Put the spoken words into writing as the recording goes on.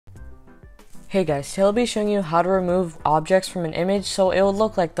Hey guys, today I'll be showing you how to remove objects from an image so it would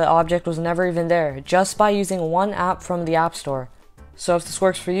look like the object was never even there, just by using one app from the App Store. So if this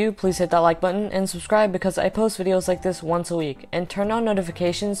works for you, please hit that like button and subscribe because I post videos like this once a week, and turn on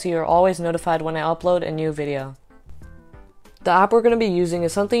notifications so you're always notified when I upload a new video. The app we're going to be using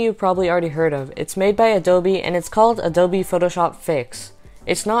is something you've probably already heard of. It's made by Adobe and it's called Adobe Photoshop Fix.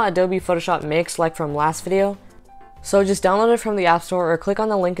 It's not Adobe Photoshop Mix like from last video. So just download it from the App Store or click on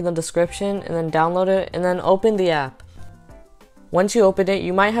the link in the description and then download it and then open the app. Once you open it,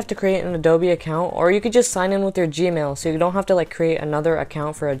 you might have to create an Adobe account, or you could just sign in with your Gmail so you don't have to create another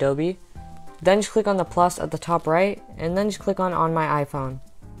account for Adobe. Then just click on the plus at the top right and then just click on my iPhone.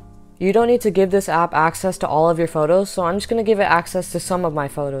 You don't need to give this app access to all of your photos, so I'm just going to give it access to some of my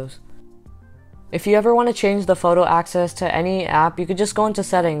photos. If you ever want to change the photo access to any app, you could just go into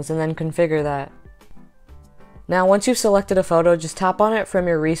settings and then configure that. Now once you've selected a photo, just tap on it from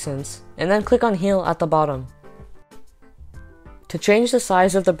your recents, and then click on heal at the bottom. To change the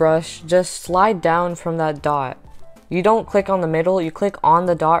size of the brush, just slide down from that dot. You don't click on the middle, you click on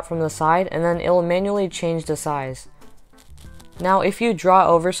the dot from the side, and then it will manually change the size. Now if you draw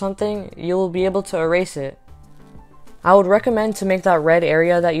over something, you'll be able to erase it. I would recommend to make that red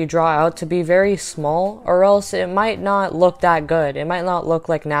area that you draw out to be very small, or else it might not look that good. It might not look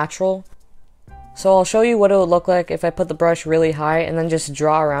like natural. So I'll show you what it would look like if I put the brush really high and then just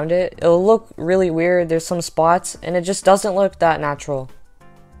draw around it. It'll look really weird, there's some spots, and it just doesn't look that natural.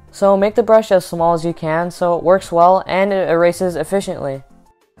 So make the brush as small as you can so it works well and it erases efficiently.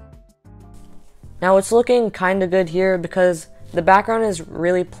 Now it's looking kinda good here because the background is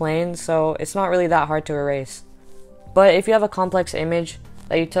really plain, so it's not really that hard to erase. But if you have a complex image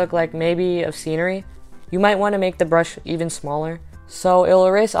that you took, like maybe of scenery, you might want to make the brush even smaller, so it'll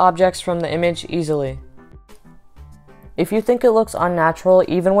erase objects from the image easily. If you think it looks unnatural,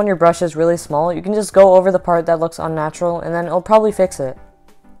 even when your brush is really small, you can just go over the part that looks unnatural and then it'll probably fix it.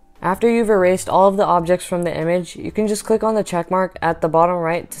 After you've erased all of the objects from the image, you can just click on the check mark at the bottom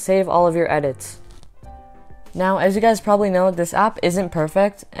right to save all of your edits. Now, as you guys probably know, this app isn't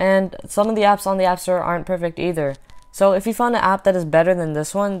perfect, and some of the apps on the App Store aren't perfect either. So if you found an app that is better than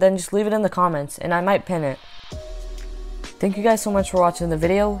this one, then just leave it in the comments and I might pin it. Thank you guys so much for watching the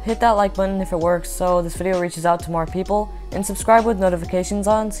video. Hit that like button if it works so this video reaches out to more people, and subscribe with notifications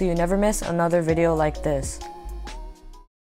on so you never miss another video like this.